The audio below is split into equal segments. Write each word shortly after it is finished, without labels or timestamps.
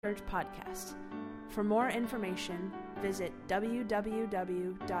Church podcast. For more information, visit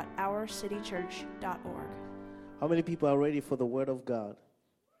www.ourcitychurch.org. How many people are ready for the Word of God?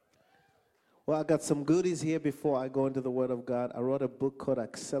 Well, I got some goodies here before I go into the Word of God. I wrote a book called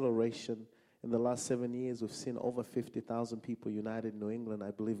Acceleration. In the last 7 years, we've seen over 50,000 people united in New England. I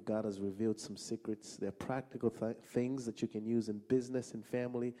believe God has revealed some secrets. They're practical things that you can use in business and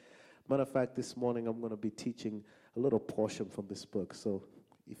family. Matter of fact, this morning I'm going to be teaching a little portion from this book. So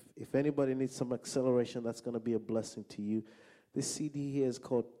if anybody needs some acceleration, that's going to be a blessing to you. This CD here is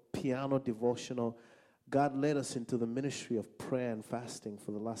called Piano Devotional. God led us into the ministry of prayer and fasting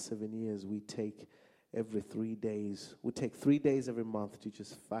for the last 7 years. We take every 3 days. We take 3 days every month to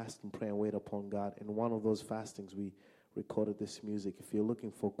just fast and pray and wait upon God. In one of those fastings, we recorded this music. If you're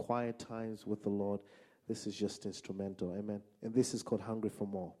looking for quiet times with the Lord, this is just instrumental. Amen. And this is called Hungry for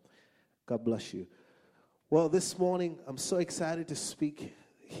More. God bless you. Well, this morning, I'm so excited to speak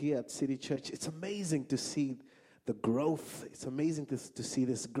here at City Church. It's amazing to see the growth. It's amazing to see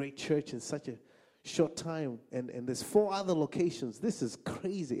this great church in such a short time. And there's 4 other locations. This is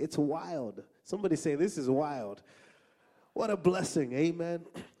crazy. It's wild. Somebody say, this is wild. What a blessing. Amen.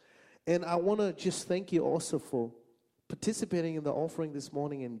 And I want to just thank you also for participating in the offering this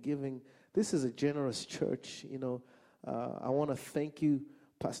morning and giving. This is a generous church. You know, I want to thank you,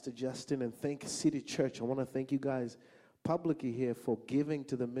 Pastor Justin, and thank City Church. I want to thank you guys publicly here for giving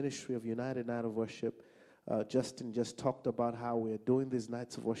to the ministry of United Night of Worship. Justin just talked about how we're doing these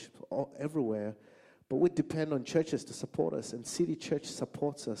nights of worship everywhere, but we depend on churches to support us, and City Church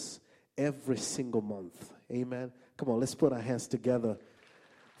supports us every single month. Amen. Come on, let's put our hands together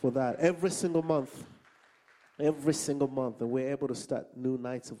for that. Every single month, and we're able to start new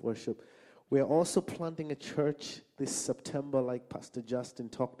nights of worship. We're also planting a church this September, like Pastor Justin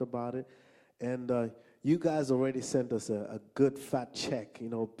talked about it, and you guys already sent us a good fat check. You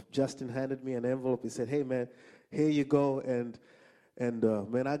know, Justin handed me an envelope. He said, hey, man, here you go. And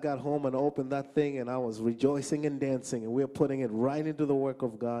man, I got home and opened that thing, and I was rejoicing and dancing. And we're putting it right into the work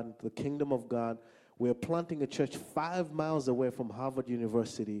of God, the kingdom of God. We're planting a church 5 miles away from Harvard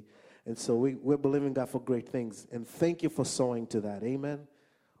University. And so we're believing God for great things. And thank you for sowing to that. Amen.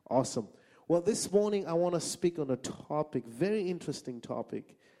 Awesome. Well, this morning I want to speak on a topic, very interesting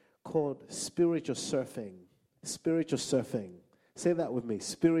topic, called spiritual surfing. Spiritual surfing. Say that with me.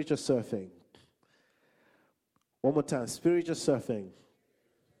 Spiritual surfing. One more time. Spiritual surfing.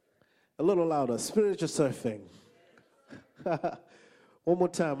 A little louder. Spiritual surfing. One more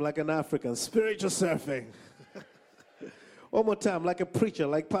time, like an African. Spiritual surfing. One more time, like a preacher,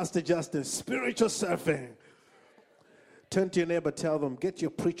 like Pastor Justin. Spiritual surfing. Turn to your neighbor, tell them, get your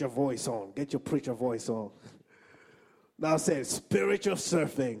preacher voice on. Get your preacher voice on. Now say, spiritual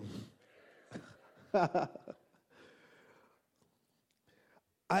surfing. I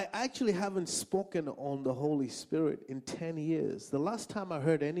actually haven't spoken on the Holy Spirit in 10 years. The last time I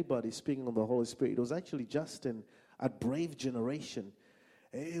heard anybody speaking on the Holy Spirit, it was actually Justin at Brave Generation.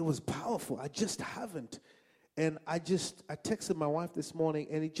 It was powerful. I just haven't. And I texted my wife this morning,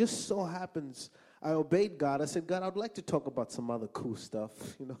 and it just so happens I obeyed God. I said, God, I'd like to talk about some other cool stuff,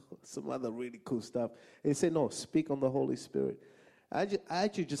 some other really cool stuff. And he said, no, speak on the Holy Spirit. I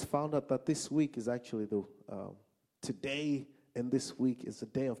actually just found out that this week is actually today and this week is the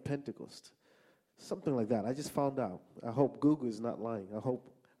day of Pentecost. Something like that. I just found out. I hope Google is not lying. I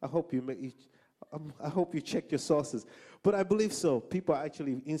hope you check your sources. But I believe so. People are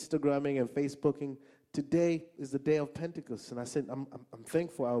actually Instagramming and Facebooking. Today is the day of Pentecost. And I said, I'm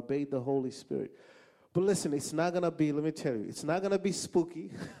thankful I obeyed the Holy Spirit. But listen, it's not going to be, let me tell you, it's not going to be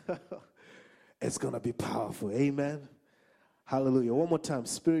spooky. It's going to be powerful. Amen. Hallelujah. One more time,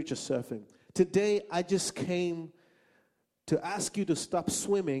 spiritual surfing. Today, I just came to ask you to stop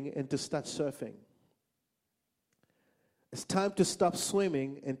swimming and to start surfing. It's time to stop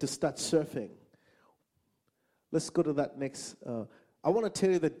swimming and to start surfing. Let's go to that next. I want to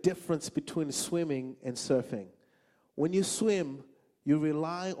tell you the difference between swimming and surfing. When you swim, you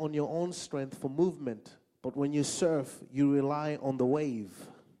rely on your own strength for movement. But when you surf, you rely on the wave.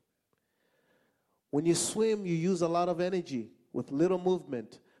 When you swim, you use a lot of energy with little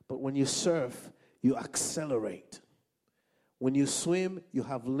movement. But when you surf, you accelerate. When you swim, you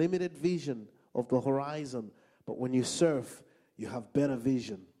have limited vision of the horizon. But when you surf, you have better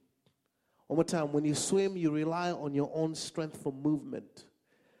vision. One more time, when you swim, you rely on your own strength for movement.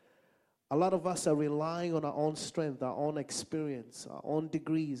 A lot of us are relying on our own strength, our own experience, our own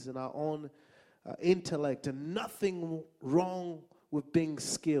degrees, and our own intellect. And nothing wrong with being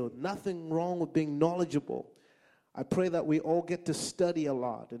skilled, nothing wrong with being knowledgeable. I pray that we all get to study a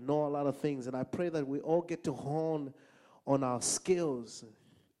lot and know a lot of things. And I pray that we all get to hone on our skills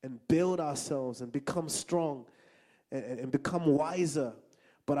and build ourselves and become strong and become wiser.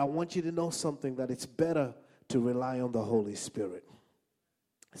 But I want you to know something, that it's better to rely on the Holy Spirit.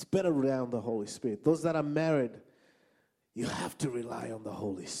 It's better to rely on the Holy Spirit. Those that are married, you have to rely on the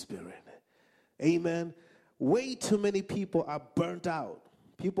Holy Spirit. Amen. Way too many people are burnt out.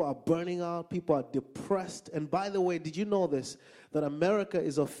 People are burning out. People are depressed. And by the way, did you know this? That America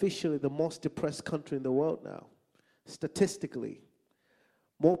is officially the most depressed country in the world now. Statistically.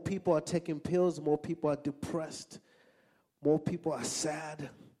 More people are taking pills. More people are depressed. More people are sad.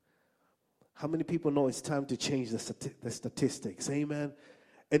 How many people know it's time to change the statistics? Amen.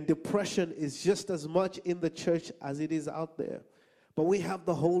 And depression is just as much in the church as it is out there. But we have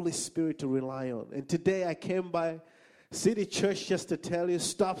the Holy Spirit to rely on. And today I came by City Church just to tell you,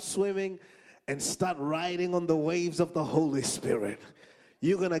 stop swimming and start riding on the waves of the Holy Spirit.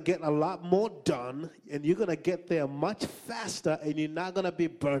 You're going to get a lot more done, and you're going to get there much faster, and you're not going to be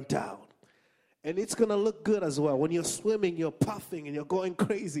burnt out. And it's going to look good as well. When you're swimming, you're puffing and you're going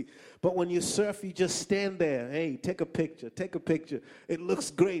crazy. But when you surf, you just stand there. Hey, take a picture. Take a picture. It looks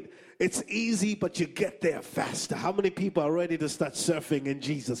great. It's easy, but you get there faster. How many people are ready to start surfing in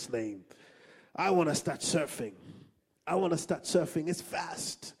Jesus' name? I want to start surfing. I want to start surfing. It's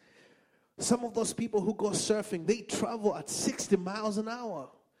fast. Some of those people who go surfing, they travel at 60 miles an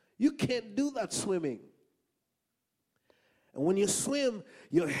hour. You can't do that swimming. And when you swim,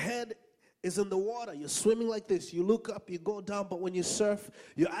 your head is in the water. You're swimming like this. You look up, you go down, but when you surf,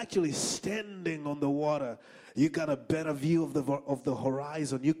 you're actually standing on the water. You got a better view of the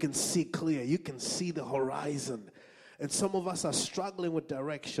horizon. You can see clear. You can see the horizon. And some of us are struggling with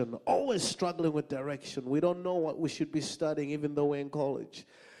direction, always struggling with direction. We don't know what we should be studying even though we're in college.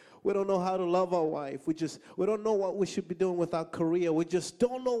 We don't know how to love our wife. We don't know what we should be doing with our career. We just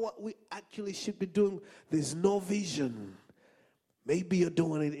don't know what we actually should be doing. There's no vision. Maybe you're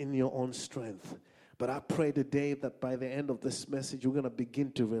doing it in your own strength. But I pray today that by the end of this message, we're going to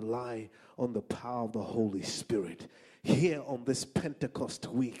begin to rely on the power of the Holy Spirit. Here on this Pentecost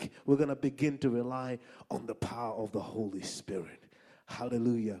week, we're going to begin to rely on the power of the Holy Spirit.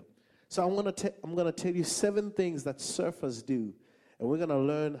 Hallelujah. So I'm going to tell you 7 things that surfers do. And we're going to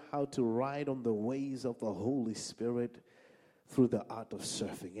learn how to ride on the waves of the Holy Spirit through the art of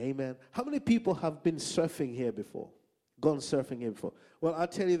surfing. Amen. How many people have been surfing here before? Gone surfing here before? Well, I'll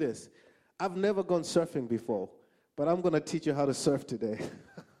tell you this. I've never gone surfing before, but I'm going to teach you how to surf today.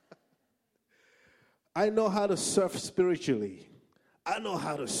 I know how to surf spiritually. I know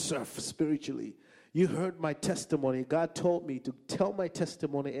how to surf spiritually. You heard my testimony. God told me to tell my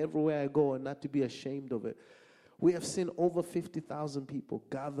testimony everywhere I go and not to be ashamed of it. We have seen over 50,000 people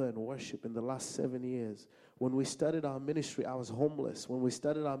gather and worship in the last 7 years. When we started our ministry, I was homeless. When we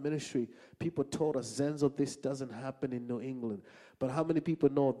started our ministry, people told us, Zenzo, this doesn't happen in New England. But how many people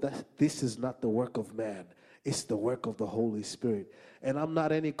know that this is not the work of man? It's the work of the Holy Spirit. And I'm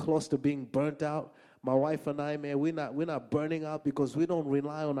not any close to being burnt out. My wife and I, man, we're not burning out because we don't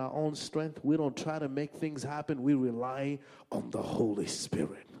rely on our own strength. We don't try to make things happen. We rely on the Holy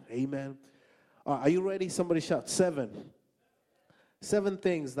Spirit. Amen. Are you ready? Somebody shout 7. 7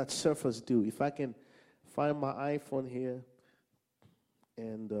 things that surfers do. If I can find my iPhone here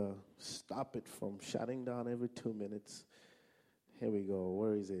and stop it from shutting down every 2 minutes. Here we go.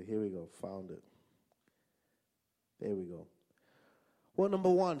 Where is it? Here we go. Found it. There we go. Well, number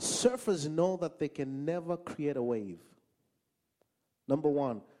 1, surfers know that they can never create a wave. Number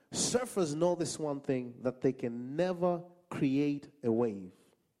 1, surfers know this one thing, that they can never create a wave.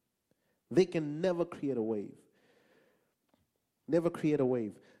 They can never create a wave. Never create a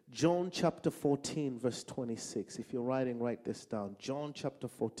wave. John chapter 14, verse 26. If you're writing, write this down. John chapter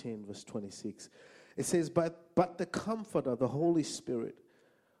 14, verse 26. It says, But the Comforter, the Holy Spirit,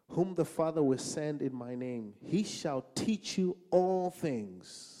 whom the Father will send in my name, he shall teach you all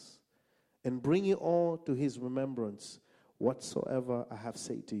things and bring you all to his remembrance, whatsoever I have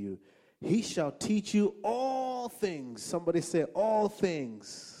said to you. He shall teach you all things. Somebody say, all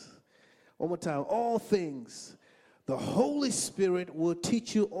things. One more time, all things. The Holy Spirit will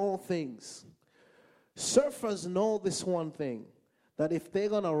teach you all things. Surfers know this one thing, that if they're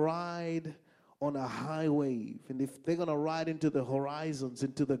going to ride on a high wave, and if they're going to ride into the horizons,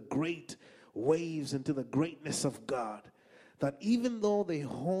 into the great waves, into the greatness of God, that even though they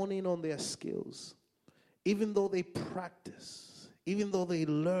hone in on their skills, even though they practice, even though they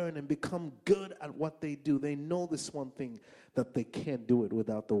learn and become good at what they do, they know this one thing, that they can't do it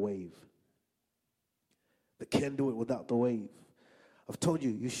without the wave. They can't do it without the wave. I've told you,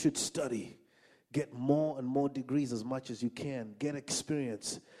 you should study. Get more and more degrees as much as you can. Get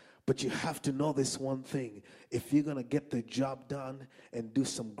experience. But you have to know this one thing. If you're going to get the job done and do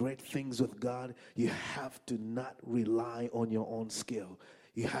some great things with God, you have to not rely on your own skill.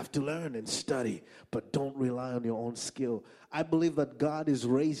 You have to learn and study, but don't rely on your own skill. I believe that God is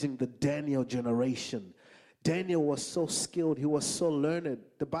raising the Daniel generation. Daniel was so skilled. He was so learned.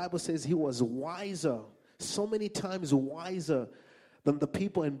 The Bible says he was wiser, so many times wiser than the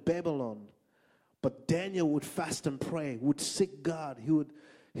people in Babylon. But Daniel would fast and pray, would seek God.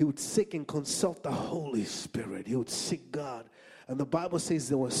 He would seek and consult the Holy Spirit. He would seek God. And the Bible says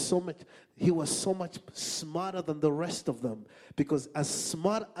he was so much smarter than the rest of them. Because as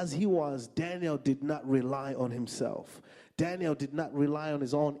smart as he was, Daniel did not rely on himself. Daniel did not rely on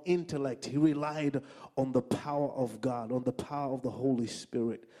his own intellect. He relied on the power of God, on the power of the Holy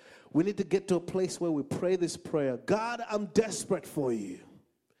Spirit. We need to get to a place where we pray this prayer. God, I'm desperate for you.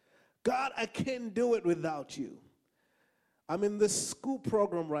 God, I can't do it without you. I'm in this school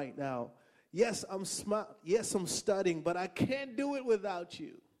program right now. Yes, I'm smart. Yes, I'm studying, but I can't do it without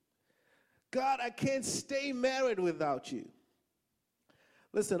you. God, I can't stay married without you.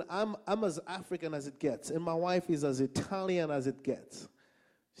 Listen, I'm as African as it gets, and my wife is as Italian as it gets.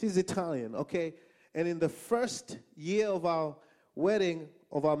 She's Italian, okay? And in the first year of our wedding,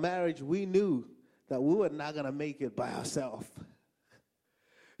 of our marriage, we knew that we were not going to make it by ourselves.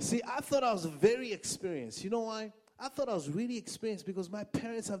 See, I thought I was very experienced. You know why? I thought I was really experienced because my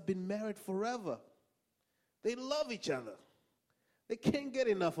parents have been married forever. They love each other. They can't get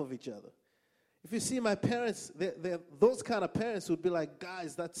enough of each other. If you see my parents, they're those kind of parents would be like,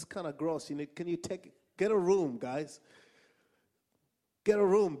 guys, that's kind of gross. Can you get a room, guys? Get a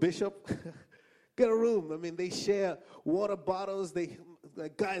room, Bishop. Get a room. I mean, they share water bottles.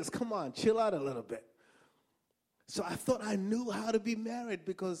 Guys, come on, chill out a little bit. So I thought I knew how to be married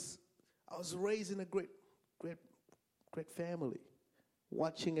because I was raised in a great family,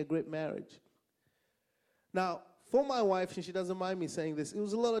 watching a great marriage. Now, for my wife, and she doesn't mind me saying this, it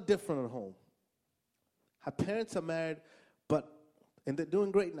was a little different at home. Her parents are married, and they're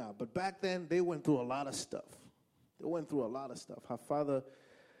doing great now. But back then, they went through a lot of stuff. Her father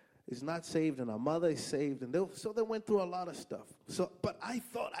is not saved, and her mother is saved, and so they went through a lot of stuff. But I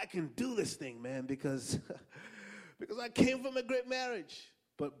thought I can do this thing, man, because I came from a great marriage.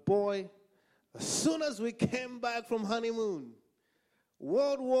 But boy, as soon as we came back from honeymoon,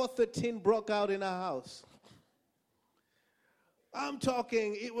 World War XIII broke out in our house. I'm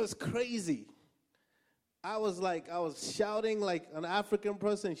talking, it was crazy. I was shouting like an African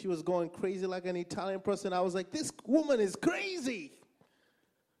person. She was going crazy like an Italian person. I was like, this woman is crazy.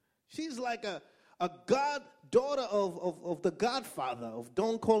 She's like a goddaughter of the Godfather, of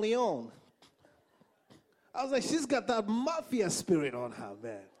Don Corleone. I was like, she's got that mafia spirit on her,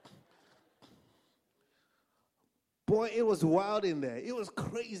 man. Boy, it was wild in there. It was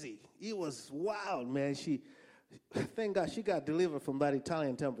crazy. It was wild, man. Thank God she got delivered from that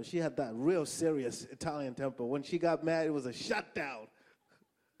Italian temper. She had that real serious Italian temper. When she got mad, it was a shutdown.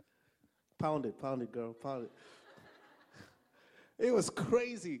 Pound it, girl, pound it. It was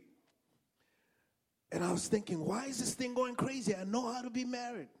crazy. And I was thinking, why is this thing going crazy? I know how to be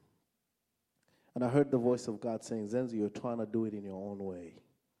married. And I heard the voice of God saying, Zenzo, you're trying to do it in your own way.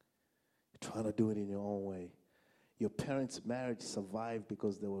 You're trying to do it in your own way. Your parents' marriage survived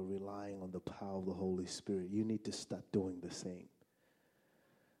because they were relying on the power of the Holy Spirit. You need to start doing the same.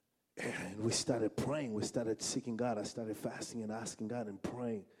 And we started praying. We started seeking God. I started fasting and asking God and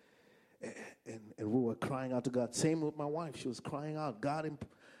praying. And we were crying out to God. Same with my wife. She was crying out, God,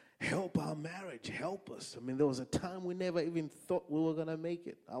 help our marriage. Help us. I mean, there was a time we never even thought we were going to make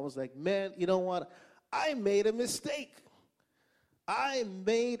it. I was like, man, you know what? I made a mistake. I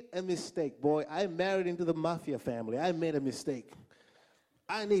made a mistake, boy. I married into the mafia family. I made a mistake.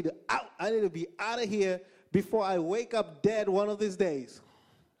 I need out. I need to be out of here before I wake up dead one of these days.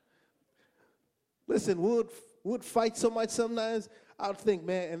 Listen, we would fight so much sometimes. I would think,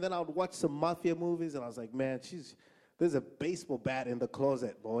 man, and then I would watch some mafia movies, and I was like, man, there's a baseball bat in the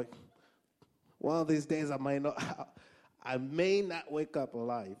closet, boy. One of these days I may not wake up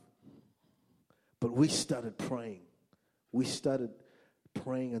alive. But we started praying. We started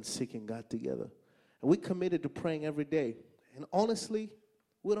praying and seeking God together. And we committed to praying every day. And honestly,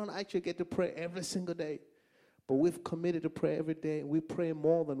 we don't actually get to pray every single day. But we've committed to pray every day. We pray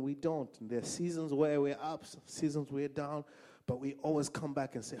more than we don't. And there are seasons where we're up, seasons we're down. But we always come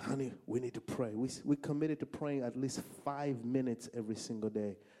back and say, honey, we need to pray. We committed to praying at least 5 minutes every single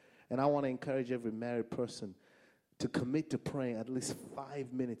day. And I want to encourage every married person to commit to praying at least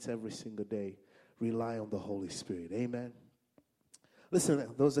 5 minutes every single day. Rely on the Holy Spirit. Amen. Listen,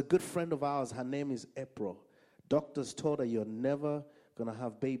 there was a good friend of ours. Her name is April. Doctors told her you're never going to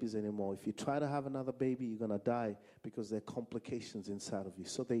have babies anymore. If you try to have another baby, you're going to die because there are complications inside of you.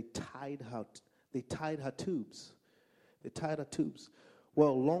 So they tied her tubes. They tied her tubes.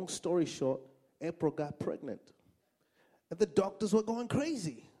 Well, long story short, April got pregnant. And the doctors were going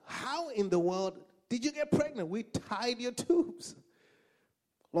crazy. How in the world did you get pregnant? We tied your tubes.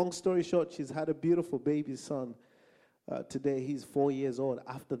 Long story short, she's had a beautiful baby son. Today, he's 4 years old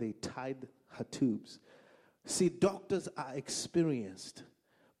after they tied her tubes. See, doctors are experienced,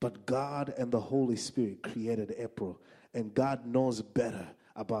 but God and the Holy Spirit created April, and God knows better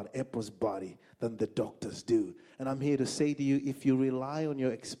about April's body than the doctors do. And I'm here to say to you, if you rely on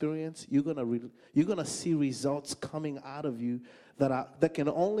your experience, you're gonna see results coming out of you that can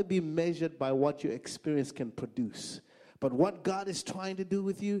only be measured by what your experience can produce. But what God is trying to do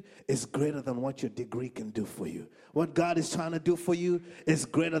with you is greater than what your degree can do for you. What God is trying to do for you is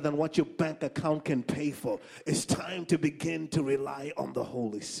greater than what your bank account can pay for. It's time to begin to rely on the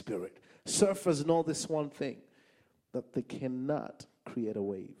Holy Spirit. Surfers know this one thing, that they cannot create a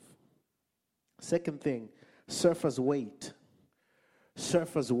wave. Second thing, surfers wait.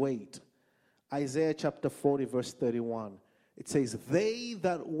 Surfers wait. Isaiah chapter 40, verse 31. It says, "They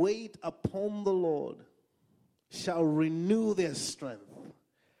that wait upon the Lord shall renew their strength.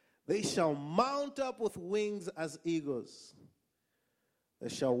 They shall mount up with wings as eagles. They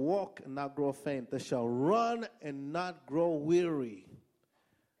shall walk and not grow faint. They shall run and not grow weary.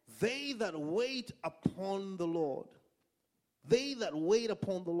 They that wait upon the Lord." They that wait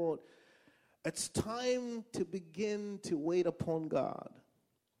upon the Lord. It's time to begin to wait upon God.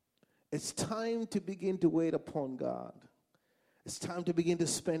 It's time to begin to wait upon God. It's time to begin to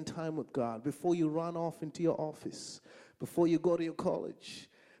spend time with God before you run off into your office, before you go to your college,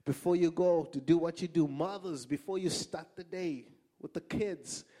 before you go to do what you do. Mothers, before you start the day with the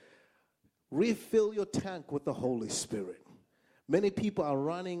kids, refill your tank with the Holy Spirit. Many people are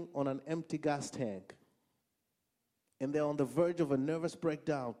running on an empty gas tank, and they're on the verge of a nervous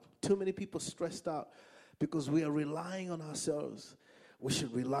breakdown. Too many people stressed out because we are relying on ourselves. We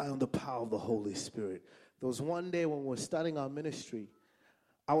should rely on the power of the Holy Spirit. There was one day when we were starting our ministry,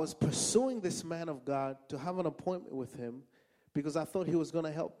 I was pursuing this man of God to have an appointment with him because I thought he was going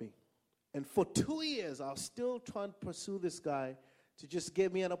to help me. And for 2 years, I was still trying to pursue this guy to just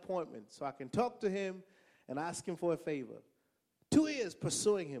give me an appointment so I can talk to him and ask him for a favor. 2 years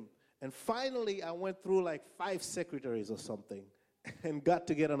pursuing him. And finally, I went through like 5 secretaries or something and got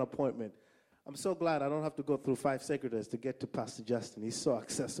to get an appointment. I'm so glad I don't have to go through 5 secretaries to get to Pastor Justin. He's so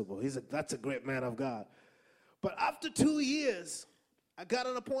accessible. That's a great man of God. But after 2 years, I got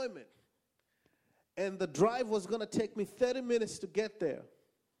an appointment. And the drive was going to take me 30 minutes to get there.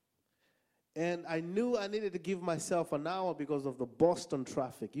 And I knew I needed to give myself an hour because of the Boston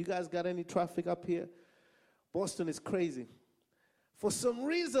traffic. You guys got any traffic up here? Boston is crazy. For some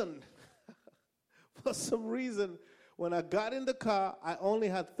reason, when I got in the car, I only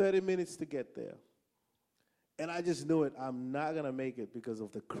had 30 minutes to get there. And I just knew it. I'm not going to make it because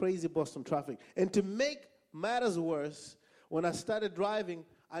of the crazy Boston traffic. And to make matters worse, when I started driving,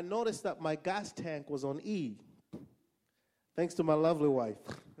 I noticed that my gas tank was on E. Thanks to my lovely wife.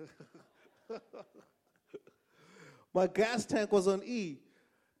 My gas tank was on E.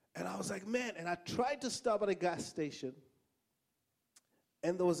 And I was like, man, and I tried to stop at a gas station.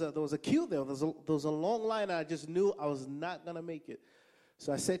 And there was a queue there. There was a long line, and I just knew I was not going to make it.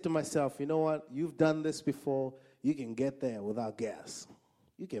 So I said to myself, you know what? You've done this before. You can get there without gas.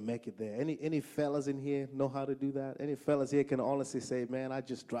 You can make it there. Any fellas in here know how to do that? Any fellas here can honestly say, man, I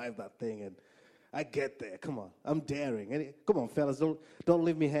just drive that thing, and I get there. Come on. I'm daring. Come on, fellas. Don't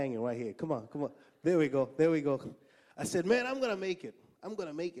leave me hanging right here. Come on. There we go. I said, man, I'm going to make it. I'm going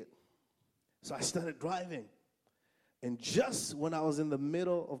to make it. So I started driving. And just when I was in the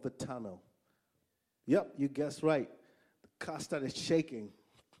middle of the tunnel, yep, you guessed right, the car started shaking.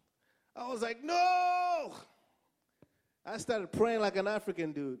 I was like, no! I started praying like an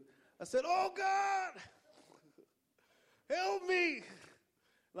African dude. I said, oh, God, help me.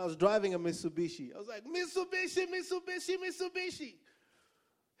 And I was driving a Mitsubishi. I was like, Mitsubishi,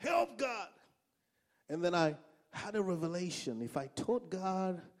 help God. And then I had a revelation. If I told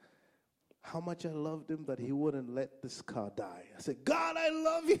God how much I loved him, that he wouldn't let this car die. I said, God, I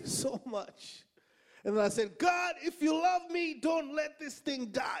love you so much. And then I said, God, if you love me, don't let this thing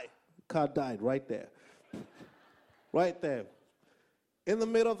die. The car died right there. Right there. In the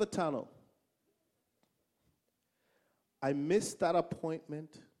middle of the tunnel. I missed that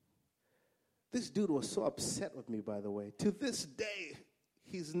appointment. This dude was so upset with me, by the way. To this day,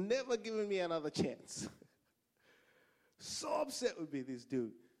 he's never given me another chance. So upset with me, this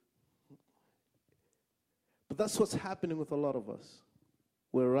dude. But that's what's happening with a lot of us.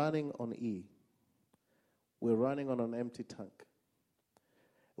 We're running on E. We're running on an empty tank.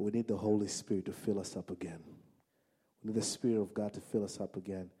 We need the Holy Spirit to fill us up again. We need the Spirit of God to fill us up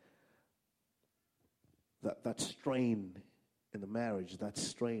again. That strain in the marriage, that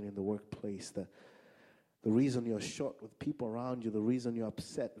strain in the workplace, the reason you're short with people around you, the reason you're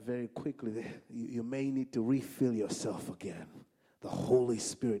upset very quickly, you may need to refill yourself again. The Holy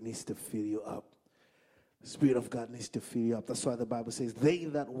Spirit needs to fill you up. The Spirit of God needs to fill you up. That's why the Bible says, they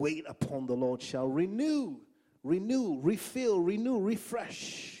that wait upon the Lord shall renew, refill, renew,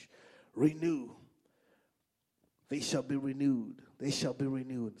 refresh, renew. They shall be renewed. They shall be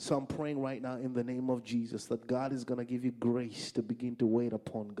renewed. So I'm praying right now in the name of Jesus that God is going to give you grace to begin to wait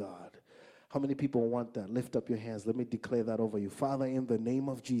upon God. How many people want that? Lift up your hands. Let me declare that over you. Father, in the name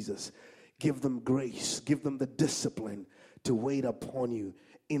of Jesus, give them grace. Give them the discipline to wait upon you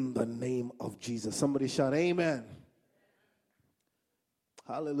in the name of Jesus. Somebody shout amen.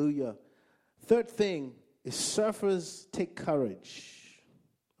 Hallelujah. Third thing is surfers take courage.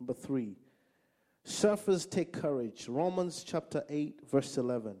 Number 3. Surfers take courage. Romans chapter 8, verse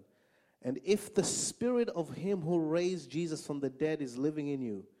 11. And if the spirit of him who raised Jesus from the dead is living in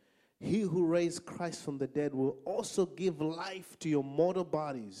you, he who raised Christ from the dead will also give life to your mortal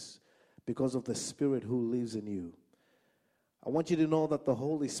bodies because of the Spirit who lives in you. I want you to know that the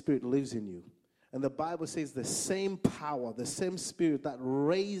Holy Spirit lives in you. And the Bible says the same power, the same Spirit that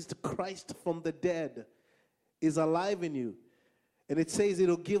raised Christ from the dead is alive in you. And it says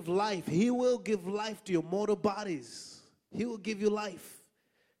it'll give life. He will give life to your mortal bodies. He will give you life.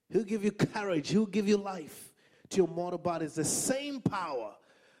 He'll give you courage. He'll give you life to your mortal bodies. The same power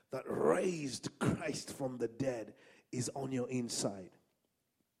that raised Christ from the dead is on your inside.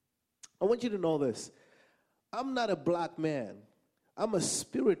 I want you to know this. I'm not a black man. I'm a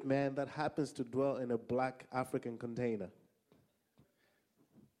spirit man that happens to dwell in a black African container.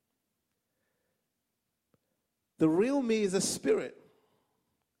 The real me is a spirit.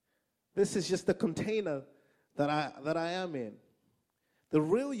 This is just the container that I am in. The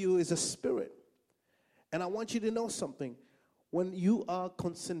real you is a spirit. And I want you to know something. When you are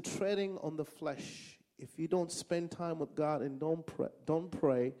concentrating on the flesh, if you don't spend time with God and don't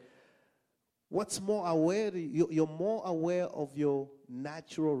pray, what's more aware? You're more aware of your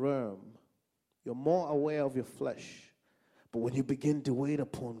natural realm. You're more aware of your flesh. But when you begin to wait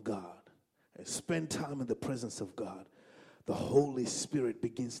upon God and spend time in the presence of God, the Holy Spirit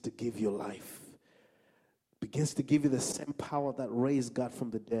begins to give you life. Begins to give you the same power that raised God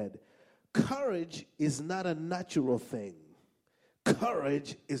from the dead. Courage is not a natural thing.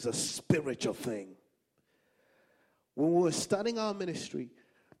 Courage is a spiritual thing. When we were starting our ministry,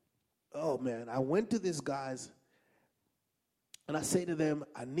 oh man, I went to these guys and I say to them,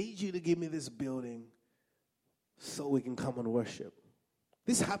 I need you to give me this building so we can come and worship.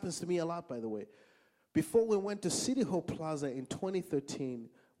 This happens to me a lot, by the way. Before we went to City Hall Plaza in 2013,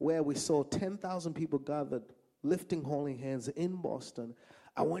 where we saw 10,000 people gathered, lifting holy hands in Boston,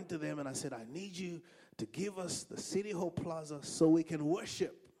 I went to them and I said, I need you to give us the City Hall Plaza so we can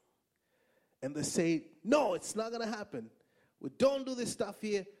worship. And they say, no, it's not going to happen. We don't do this stuff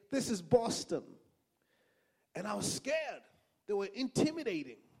here. This is Boston. And I was scared. They were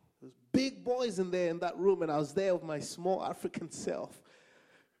intimidating. There was big boys in there in that room, and I was there with my small African self.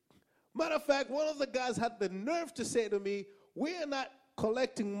 Matter of fact, one of the guys had the nerve to say to me, we are not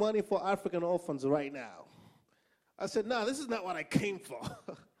collecting money for African orphans right now. I said, no, this is not what I came for.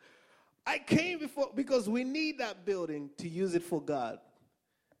 I came because we need that building to use it for God.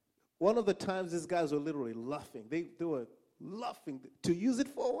 One of the times these guys were literally laughing. They were laughing. To use it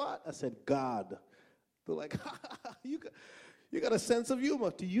for what? I said, God. They're like, you got a sense of humor.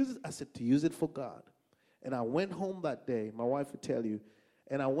 To use it? I said, to use it for God. And I went home that day, my wife would tell you,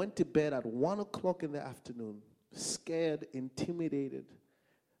 and I went to bed at 1 o'clock in the afternoon, scared, intimidated.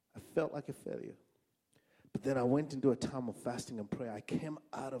 I felt like a failure. But then I went into a time of fasting and prayer. I came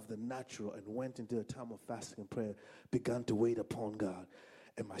out of the natural and went into a time of fasting and prayer, began to wait upon God.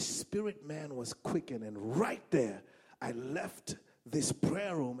 And my spirit man was quickened. And right there, I left this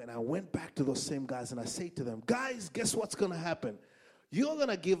prayer room and I went back to those same guys and I say to them, guys, guess what's going to happen? You're going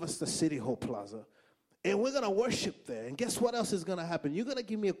to give us the City Hall Plaza. And we're going to worship there. And guess what else is going to happen? You're going to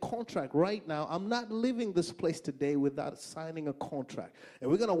give me a contract right now. I'm not leaving this place today without signing a contract.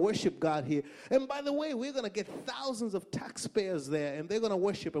 And we're going to worship God here. And by the way, we're going to get thousands of taxpayers there, and they're going to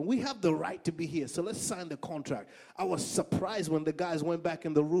worship. And we have the right to be here. So let's sign the contract. I was surprised when the guys went back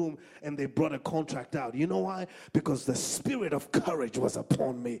in the room and they brought a contract out. You know why? Because the spirit of courage was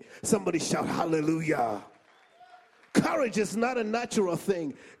upon me. Somebody shout hallelujah. Courage is not a natural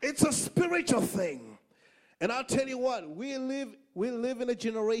thing. It's a spiritual thing. And I'll tell you what, we live in a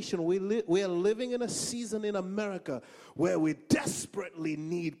generation, we are living in a season in America where we desperately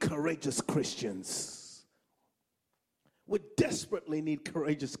need courageous Christians. We desperately need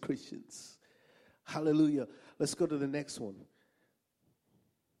courageous Christians. Hallelujah. Let's go to the next one.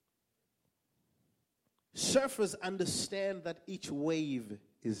 Surfers understand that each wave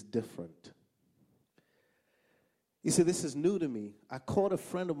is different. You see, this is new to me. I caught a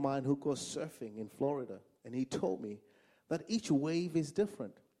friend of mine who goes surfing in Florida, and he told me that each wave is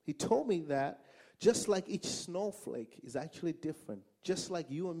different. He told me that just like each snowflake is actually different, just like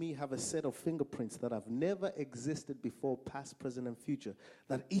you and me have a set of fingerprints that have never existed before, past, present, and future,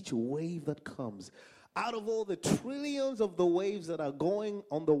 that each wave that comes, out of all the trillions of the waves that are going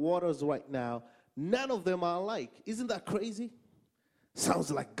on the waters right now, none of them are alike. Isn't that crazy?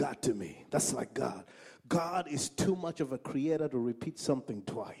 Sounds like God to me. That's like God. God is too much of a creator to repeat something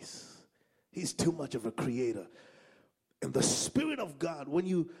twice. He's too much of a creator. And the Spirit of God, when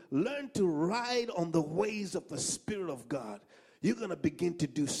you learn to ride on the ways of the Spirit of God, you're going to begin to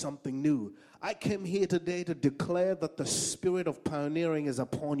do something new. I came here today to declare that the spirit of pioneering is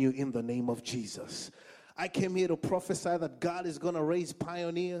upon you in the name of Jesus. I came here to prophesy that God is going to raise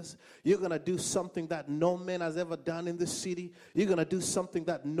pioneers. You're going to do something that no man has ever done in this city. You're going to do something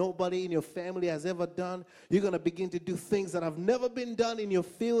that nobody in your family has ever done. You're going to begin to do things that have never been done in your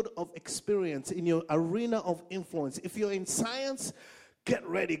field of experience, in your arena of influence. If you're in science, get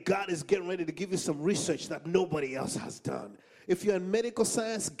ready. God is getting ready to give you some research that nobody else has done. If you're in medical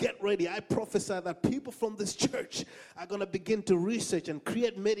science, get ready. I prophesy that people from this church are going to begin to research and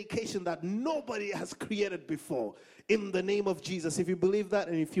create medication that nobody has created before in the name of Jesus. If you believe that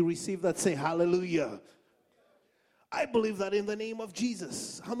and if you receive that, say hallelujah. I believe that in the name of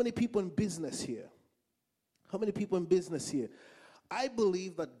Jesus. How many people in business here? How many people in business here? I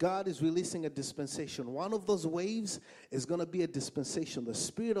believe that God is releasing a dispensation. One of those waves is going to be a dispensation. The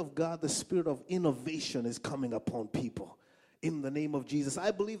Spirit of God, the Spirit of innovation is coming upon people. In the name of Jesus.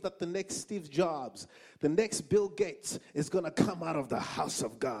 I believe that the next Steve Jobs, the next Bill Gates is going to come out of the house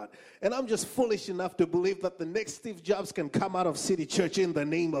of God. And I'm just foolish enough to believe that the next Steve Jobs can come out of City Church in the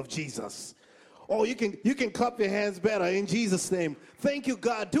name of Jesus. Oh, you can clap your hands better in Jesus' name. Thank you,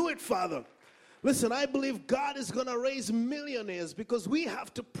 God. Do it, Father. Listen, I believe God is going to raise millionaires because we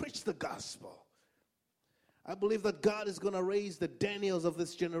have to preach the gospel. I believe that God is going to raise the Daniels of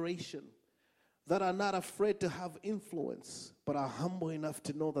this generation that are not afraid to have influence, but are humble enough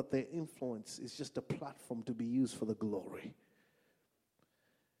to know that their influence is just a platform to be used for the glory.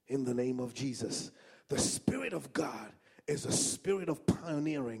 In the name of Jesus. The Spirit of God is a spirit of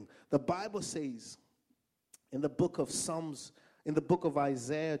pioneering. The Bible says in the book of Psalms, in the book of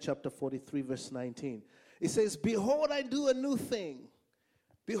Isaiah chapter 43 verse 19, it says, behold, I do a new thing.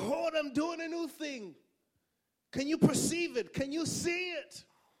 Behold, I'm doing a new thing. Can you perceive it? Can you see it?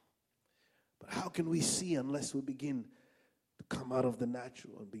 But how can we see unless we begin to come out of the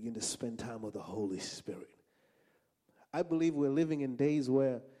natural and begin to spend time with the Holy Spirit? I believe we're living in days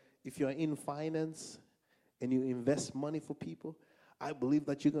where if you're in finance and you invest money for people, I believe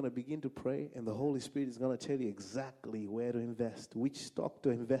that you're going to begin to pray and the Holy Spirit is going to tell you exactly where to invest, which stock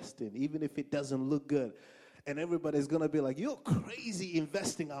to invest in, even if it doesn't look good. And everybody's going to be like, you're crazy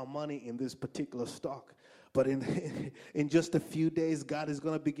investing our money in this particular stock. But in just a few days, God is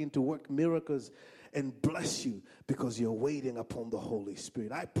going to begin to work miracles and bless you because you're waiting upon the Holy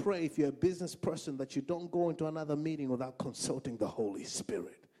Spirit. I pray if you're a business person that you don't go into another meeting without consulting the Holy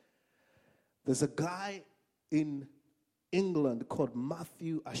Spirit. There's a guy in England called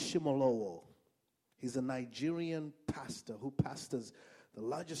Matthew Ashimolowo. He's a Nigerian pastor who pastors the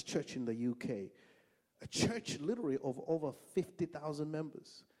largest church in the UK. A church literally of over 50,000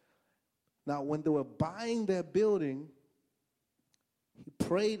 members. Now, when they were buying their building, he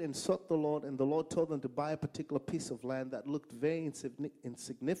prayed and sought the Lord, and the Lord told them to buy a particular piece of land that looked very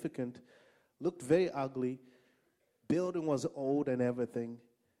insignificant, looked very ugly, building was old and everything,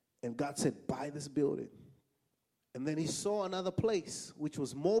 and God said, buy this building. And then he saw another place, which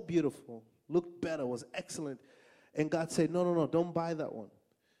was more beautiful, looked better, was excellent, and God said, no, don't buy that one.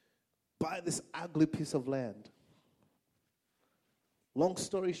 Buy this ugly piece of land. Long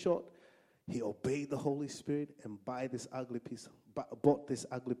story short, he obeyed the Holy Spirit and bought this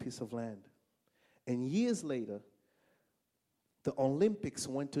ugly piece of land. And years later, the Olympics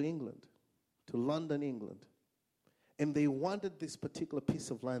went to England, to London, England. And they wanted this particular piece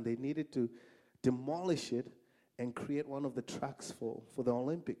of land. They needed to demolish it and create one of the tracks for the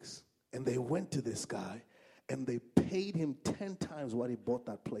Olympics. And they went to this guy and they paid him 10 times what he bought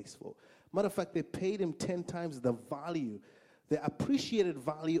that place for. Matter of fact, they paid him 10 times the value, the appreciated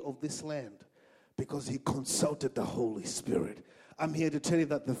value of this land, because he consulted the Holy Spirit. I'm here to tell you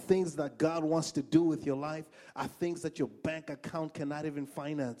that the things that God wants to do with your life are things that your bank account cannot even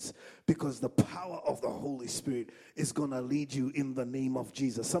finance, because the power of the Holy Spirit is going to lead you in the name of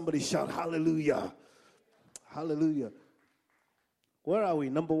Jesus. Somebody shout hallelujah. Hallelujah. Where are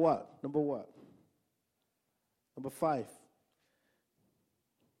we? Number what? Number 5.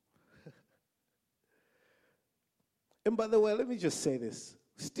 And by the way, let me just say this.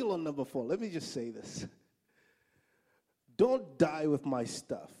 Still on number 4. Let me just say this. Don't die with my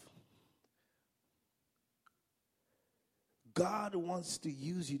stuff. God wants to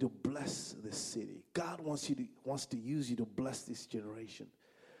use you to bless this city. God wants to use you to bless this generation.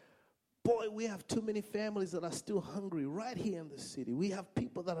 Boy, we have too many families that are still hungry right here in the city. We have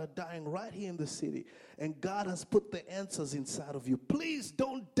people that are dying right here in the city. And God has put the answers inside of you. Please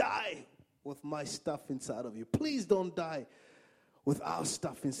don't die with my stuff inside of you. Please don't die with our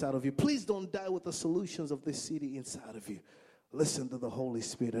stuff inside of you. Please don't die with the solutions of this city inside of you. Listen to the Holy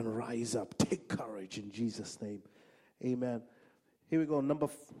Spirit and rise up. Take courage in Jesus' name. Amen. Here we go. Number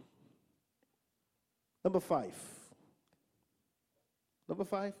 5. Number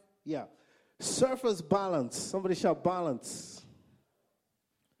 5? Yeah. Surfer's balance. Somebody shout balance.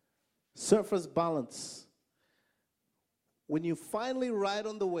 Surfer's balance. When you finally ride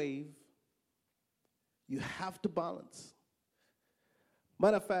on the wave, you have to balance.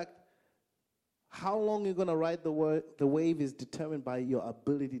 Matter of fact, how long you're going to ride the wave is determined by your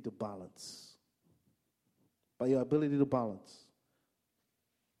ability to balance. By your ability to balance.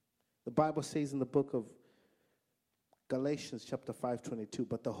 The Bible says in the book of Galatians chapter 5:22,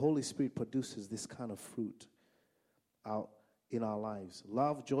 but the Holy Spirit produces this kind of fruit out in our lives.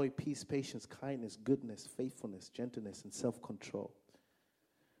 Love, joy, peace, patience, kindness, goodness, faithfulness, gentleness, and self-control.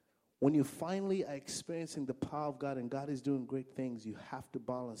 When you finally are experiencing the power of God and God is doing great things, you have to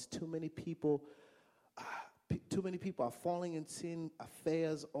balance. Too many people are falling in sin,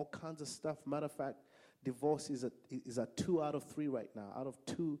 affairs, all kinds of stuff. Matter of fact, divorce is at 2 out of 3 right now. Out of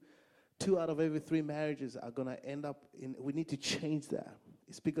 2 out of every 3 marriages are going to end up in. We need to change that.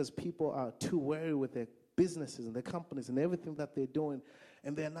 It's because people are too wary with their businesses and their companies and everything that they're doing,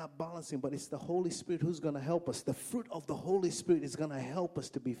 and they're not balancing. But it's the Holy Spirit who's going to help us. The fruit of the Holy Spirit is going to help us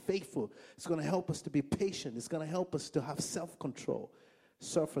to be faithful. It's going to help us to be patient. It's going to help us to have self-control.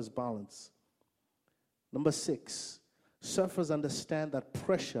 Surfer's balance. Number 6, surfers understand that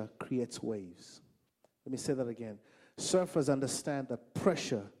pressure creates waves. Let me say that again. Surfers understand that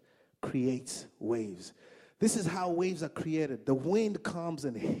pressure creates waves. This is how waves are created. The wind comes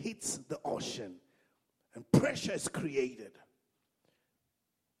and hits the ocean, and pressure is created.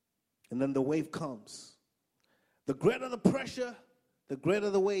 And then the wave comes. The greater the pressure, the greater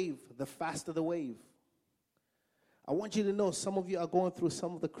the wave, the faster the wave. I want you to know some of you are going through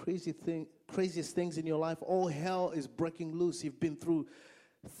some of the craziest things in your life. All hell is breaking loose. You've been through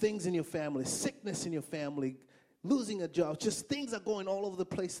things in your family, sickness in your family, losing a job. Just things are going all over the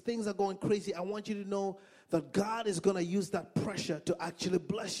place. Things are going crazy. I want you to know that God is going to use that pressure to actually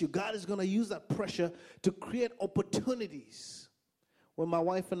bless you. God is going to use that pressure to create opportunities. When my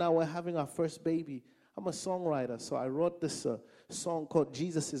wife and I were having our first baby, I'm a songwriter, so I wrote this song called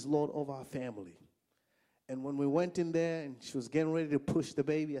Jesus is Lord of Our Family. And when we went in there and she was getting ready to push the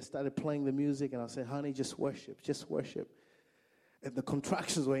baby, I started playing the music and I said, honey, just worship, just worship. And the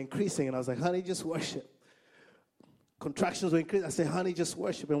contractions were increasing and I was like, honey, just worship. Contractions were increasing. I said, honey, just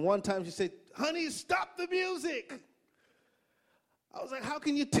worship. And one time she said, honey, stop the music. I was like, how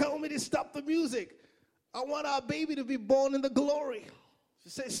can you tell me to stop the music? I want our baby to be born in the glory. She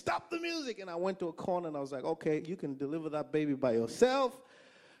said, stop the music. And I went to a corner and I was like, okay, you can deliver that baby by yourself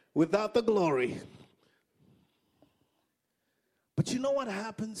without the glory. But you know what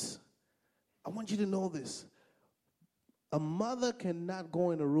happens? I want you to know this. A mother cannot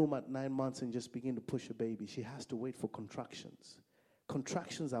go in a room at 9 months and just begin to push a baby. She has to wait for contractions.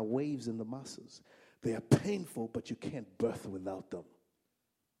 Contractions are waves in the muscles. They are painful, but you can't birth without them.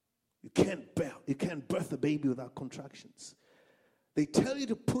 You can't birth a baby without contractions. They tell you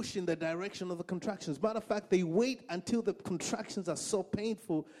to push in the direction of the contractions. Matter of fact, they wait until the contractions are so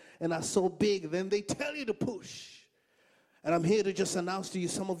painful and are so big. Then they tell you to push. And I'm here to just announce to you,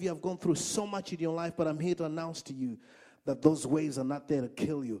 some of you have gone through so much in your life, but I'm here to announce to you that those waves are not there to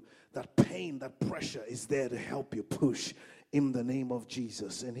kill you. That pain, that pressure is there to help you push in the name of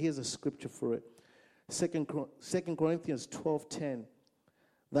Jesus. And here's a scripture for it. 2 Corinthians 12:10.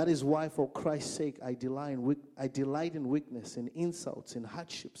 That is why for Christ's sake I delight in weakness, in insults, in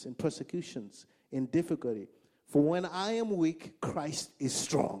hardships, in persecutions, in difficulty. For when I am weak, Christ is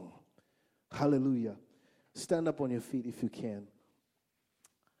strong. Hallelujah. Stand up on your feet if you can.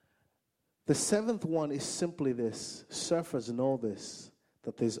 The seventh one is simply this. Surfers know this,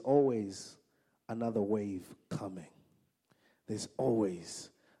 that there's always another wave coming. There's always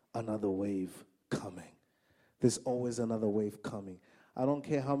another wave coming. There's always another wave coming. I don't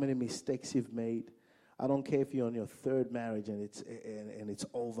care how many mistakes you've made. I don't care if you're on your third marriage and it's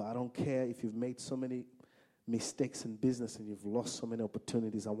over. I don't care if you've made so many mistakes in business and you've lost so many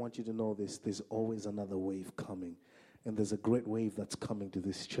opportunities. I want you to know this. There's always another wave coming. And there's a great wave that's coming to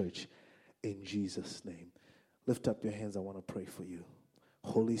this church in Jesus' name. Lift up your hands. I want to pray for you.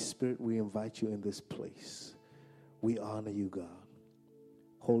 Holy Spirit, we invite you in this place. We honor you, God.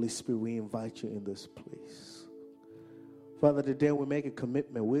 Holy Spirit, we invite you in this place. Father, today we make a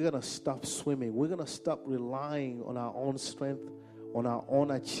commitment. We're going to stop swimming. We're going to stop relying on our own strength, on our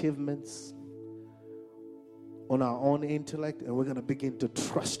own achievements, on our own intellect, and we're going to begin to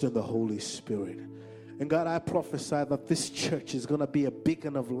trust in the Holy Spirit. And God, I prophesy that this church is going to be a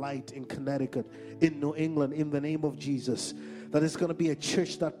beacon of light in Connecticut, in New England, in the name of Jesus. That it's going to be a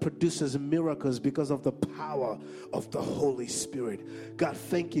church that produces miracles because of the power of the Holy Spirit. God,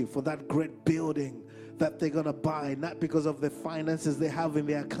 thank you for that great building that they're going to buy, not because of the finances they have in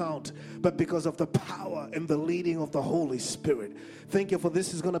their account, but because of the power and the leading of the Holy Spirit. Thank you for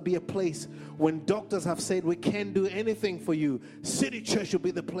this is going to be a place when doctors have said we can't do anything for you. City Church will be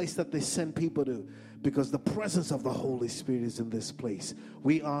the place that they send people to, because the presence of the Holy Spirit is in this place.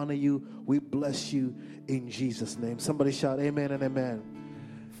 We honor you. We bless you in Jesus' name. Somebody shout amen and amen.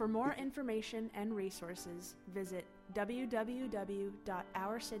 For more information and resources, visit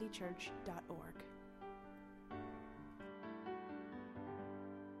www.ourcitychurch.org.